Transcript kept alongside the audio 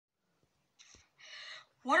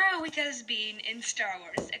What a week has been in Star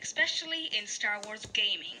Wars, especially in Star Wars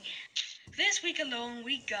gaming. This week alone,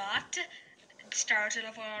 we got Star Wars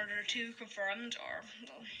Telephone Order 2 confirmed, or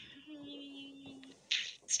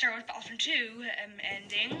Star Wars Battlefront 2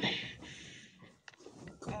 ending.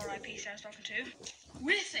 RIP Star Wars Battlefront 2.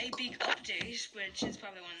 With a big update, which is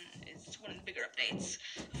probably one of the bigger updates,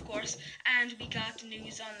 of course. And we got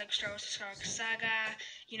news on like Star Wars Saga.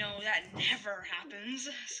 That never happens.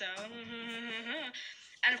 So,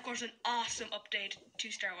 and of course, an awesome update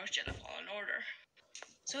to Star Wars Jedi Fallen Order.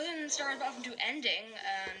 So other than Star Wars Battlefront 2 ending,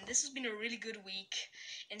 this has been a really good week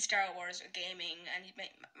in Star Wars gaming, and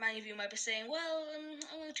many of you might be saying, well,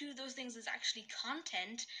 only two of those things is actually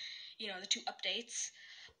content, the two updates.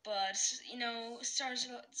 But, Star Wars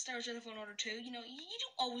Jedi Fallen Order 2, you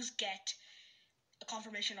don't always get a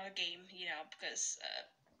confirmation of a game, because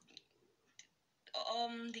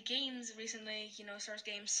the games recently, Star Wars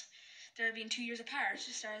games, they're being 2 years apart.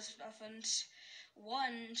 Star Wars Battlefront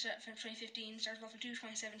 1 from 2015, Star Wars Battlefront 2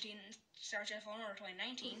 2017, Star Wars Jedi Fallen Order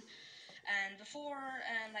 2019. And before,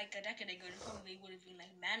 like a decade ago, it probably would have been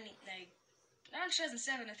around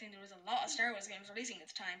 2007, I think there was a lot of Star Wars games releasing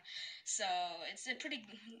at the time. So it's a pretty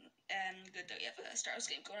good that we have a Star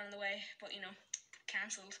Wars game going on the way, but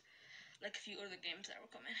cancelled like a few other games that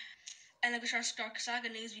were coming. And like with Star Wars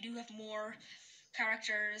Saga news, we do have more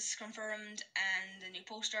characters confirmed and a new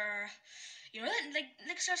poster.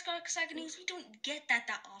 Like Star Wars Saga news, we don't get that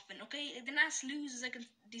often. Okay, the last news is like in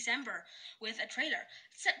December with a trailer.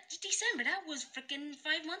 December, that was freaking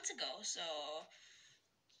 5 months ago. So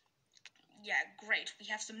yeah, great. We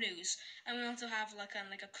have some news, and we also have like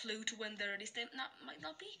a clue to when the release date might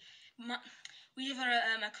not be. We have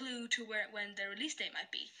a clue to when the release date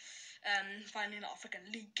might be. Finally not a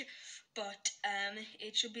freaking leak, but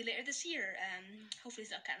it should be later this year. Hopefully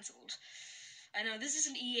it's not cancelled. I know this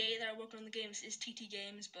isn't EA that are working on the games, it's TT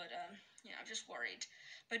Games, but I'm just worried.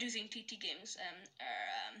 But I do think TT Games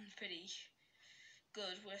are pretty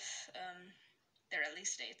good with their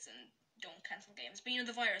release dates and don't cancel games. But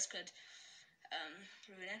the virus could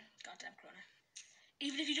ruin it. Goddamn Corona.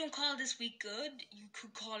 Even if you don't call this week good, you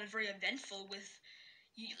could call it very eventful with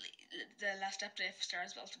the last update for Star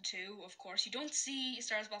Wars Battlefront 2. Of course, you don't see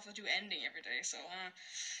Star Wars Battlefront 2 ending every day, so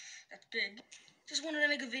that's big. Just wanted to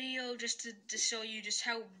make a video just to show you just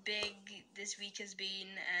how big this week has been,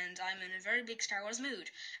 and I'm in a very big Star Wars mood.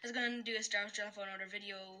 I was going to do a Star Wars Jedi Fallen Order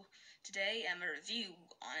video today, a review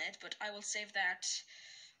on it, but I will save that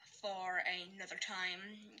for another time,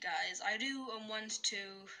 guys. I do want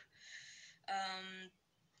to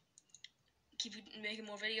keep making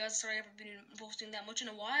more videos. Sorry, I haven't been posting that much in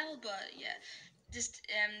a while, but yeah. Just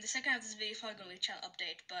the second half of this video is probably going to be a channel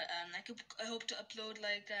update, but I hope to upload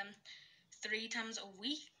like 3 times a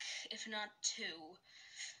week, if not 2,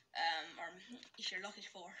 or if you're lucky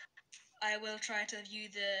 4. I will try to review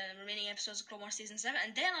the remaining episodes of Clone Wars Season 7,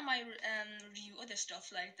 and then I might review other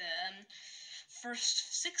stuff like the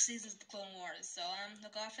first 6 seasons of the Clone Wars, so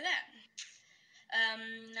look out for that.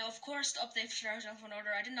 Now, of course, the update for Star Wars Jedi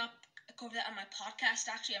Order, I did not cover that on my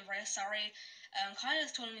podcast, actually. I'm very sorry. Kyle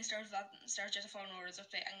has told me Star Wars Jedi Fallen Order's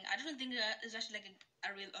update, and I don't think that is actually like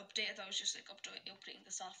a real update. I thought it was just like updating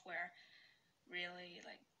the software, really,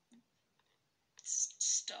 like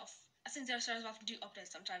stuff. I think Star Wars often do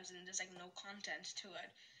updates sometimes, and there's like no content to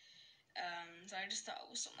it. So I just thought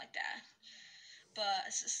it was something like that.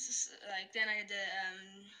 But like then I did the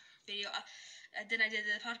video. Then I did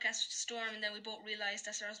the podcast with Storm, and then we both realized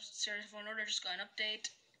that Star Wars Fallen Order just got an update.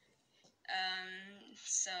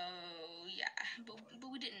 So yeah, but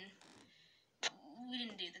we didn't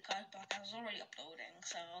do the podcast. I was already uploading,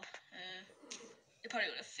 so it probably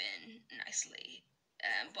would have fit nicely.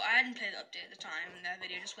 But I hadn't played the update at the time, and that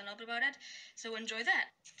video just went up about it. So enjoy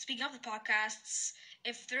that. Speaking of the podcasts,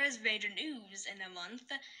 if there is major news in a month,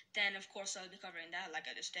 then of course I'll be covering that. Like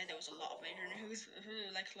I just did, there was a lot of major news,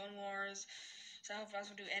 like Clone Wars. So I hope us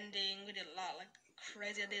will do ending. We did a lot like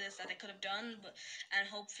crazy ideas that they could have done, and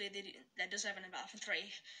hopefully that does happen in Battlefront 3.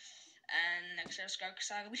 And next Star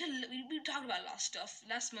Saga, we talked about a lot of stuff.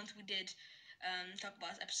 Last month we did talk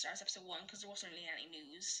about Star Wars Episode 1 because there wasn't really any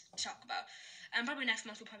news to talk about. And probably next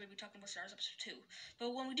month we'll probably be talking about Star Wars Episode 2.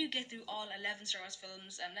 But when we do get through all 11 Star Wars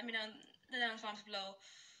films, let me know down in the comments below.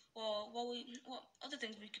 Well, what other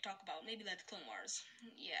things we could talk about? Maybe like the Clone Wars.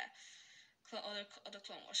 Yeah. Other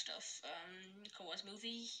Clone Wars stuff. Clone Wars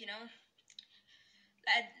movie,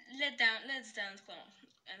 let us down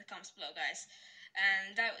in the comments below, guys.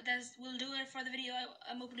 And that will do it for the video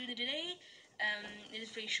I'm uploading today. It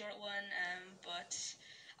is a pretty short one, but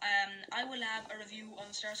I will have a review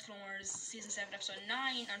on Star Wars Clone Wars Season 7 Episode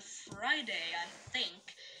 9 on Friday, I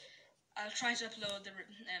think. I'll I'll try to upload the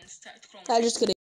Chrome. I'm just kidding.